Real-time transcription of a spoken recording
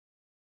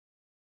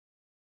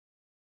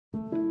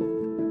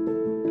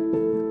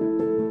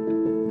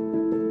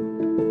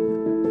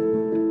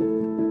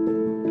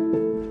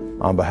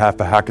On behalf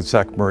of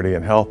Hackensack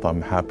Meridian Health,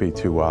 I'm happy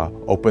to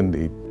open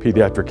the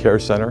Pediatric Care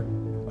Center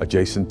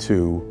adjacent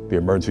to the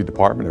Emergency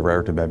Department at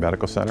Raritan Bay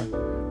Medical Center.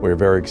 We're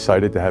very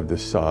excited to have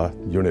this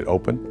unit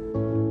open.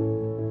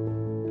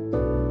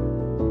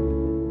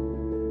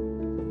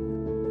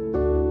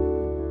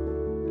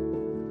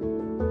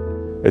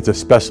 It's a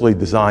specially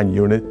designed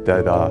unit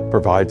that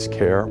provides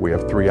care. We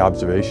have 3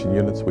 observation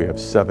units. We have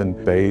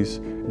 7 bays.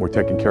 We're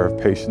taking care of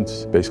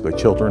patients, basically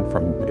children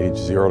from age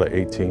 0 to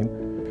 18.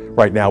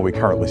 Right now, we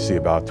currently see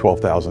about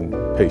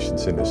 12,000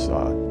 patients in this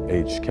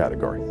age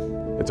category.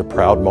 It's a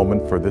proud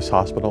moment for this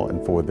hospital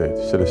and for the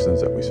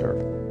citizens that we serve.